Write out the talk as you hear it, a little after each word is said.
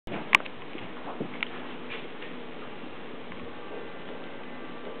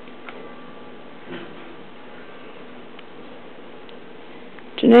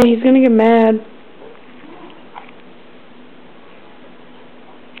Nah, he's gonna get mad.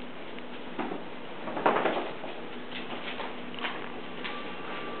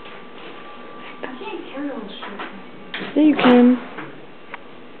 I can't carry all this shit. Yeah, you can.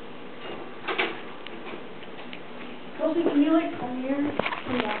 Kelsey, can you like come here?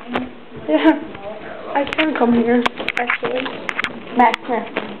 Yeah. I can come here, actually. Max, come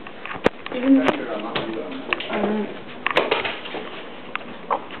here.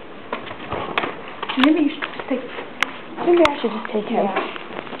 Maybe you should just take... Maybe I should just take him. Yeah.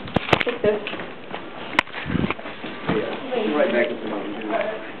 Take this. Yeah, right back with the mom.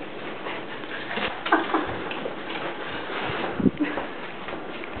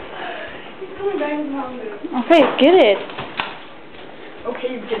 He's coming back with mom. Okay, get it. Okay,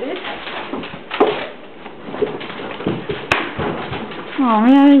 you get it? Oh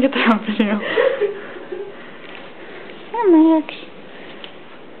man, I didn't get that on video. Hey, Max.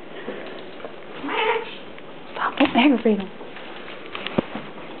 Max! Stop, don't aggravate him.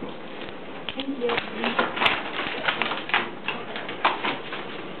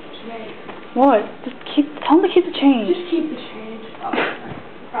 What? Just tell him to keep the change. Just keep the change. Oh,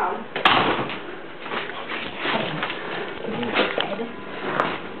 proud.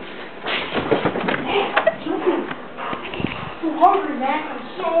 I'm hungry, Max. I'm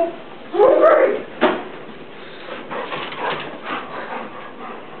so hungry.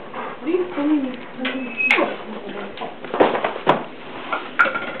 What are you filming?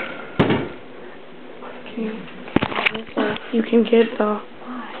 You can get the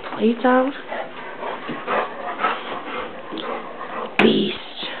plates out. Beast.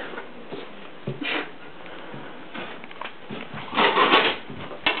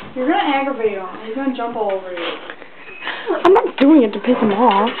 You're gonna aggravate him. He's gonna jump all over you. I'm not doing it to piss him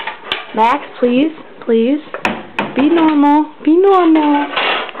off. Max, please, please. Be normal. Be normal.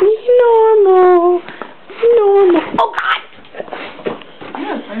 Be normal. Be normal. Oh, God! I'm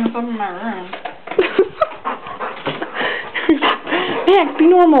gonna bring this up in my room. Max, be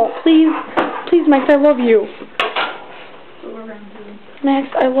normal. Please. Please, Max, I love you. So we're gonna do. Max,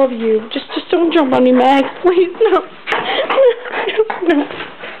 I love you. Just don't jump on me, Max. Please, no. No. No. No.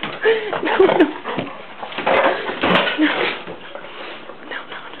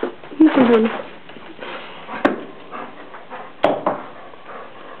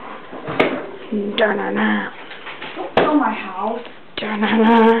 Da-na-na. Don't kill my house.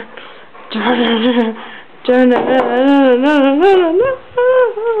 Da-na-na. Da-na-na. Da-na-na.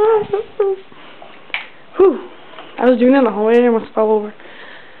 Whew. I was doing that in the hallway and I almost fell over.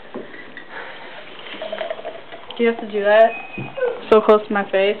 Do you have to do that? So close to my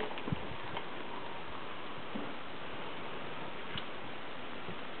face.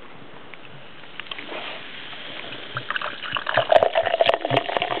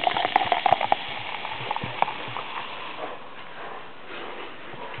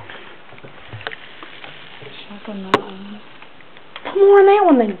 More on that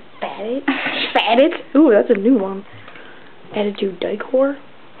one then, fatted. Fatted? Ooh, that's a new one. Attitude decor.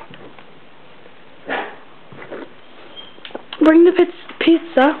 Bring the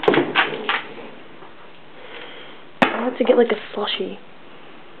pizza. I want to get like a slushie.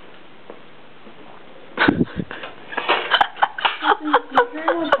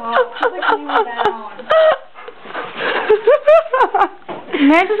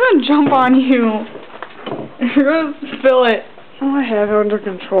 Max is gonna jump on you. You're gonna spill it. Oh, I have it under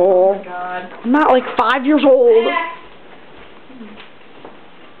control. Oh my God. I'm not like 5 years old.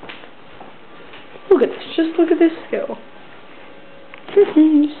 Look at this. Just look at this skill.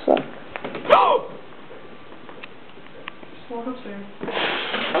 You suck. Walk upstairs.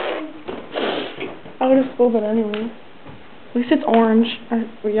 I would have spilled it anyway. At least it's orange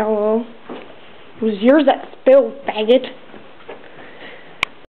or yellow. It was yours that spilled, faggot.